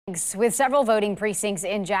With several voting precincts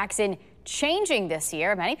in Jackson changing this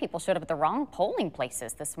year, many people showed up at the wrong polling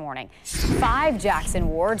places this morning. 5 Jackson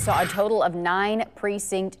wards saw a total of 9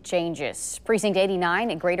 precinct changes. Precinct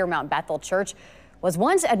 89 at Greater Mount Bethel Church was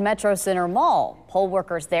once at Metro Center Mall. Poll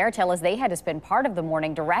workers there tell us they had to spend part of the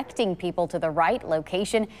morning directing people to the right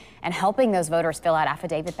location and helping those voters fill out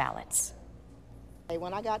affidavit ballots.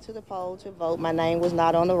 When I got to the poll to vote, my name was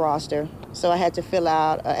not on the roster, so I had to fill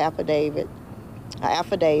out an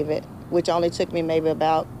affidavit, which only took me maybe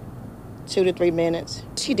about 2 to 3 minutes.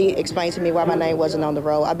 She did explain to me why my name wasn't on the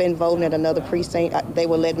roll. I've been voting at another precinct. They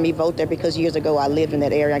were letting me vote there because years ago I lived in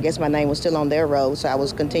that area. I guess my name was still on their roll, so I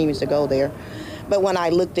was continuing to go there. But when I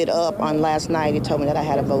looked it up on last night, it told me that I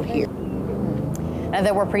had to vote here. And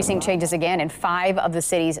there were precinct changes again in 5 of the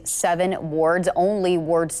city's 7 wards. Only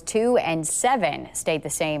wards 2 and 7 stayed the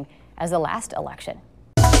same as the last election.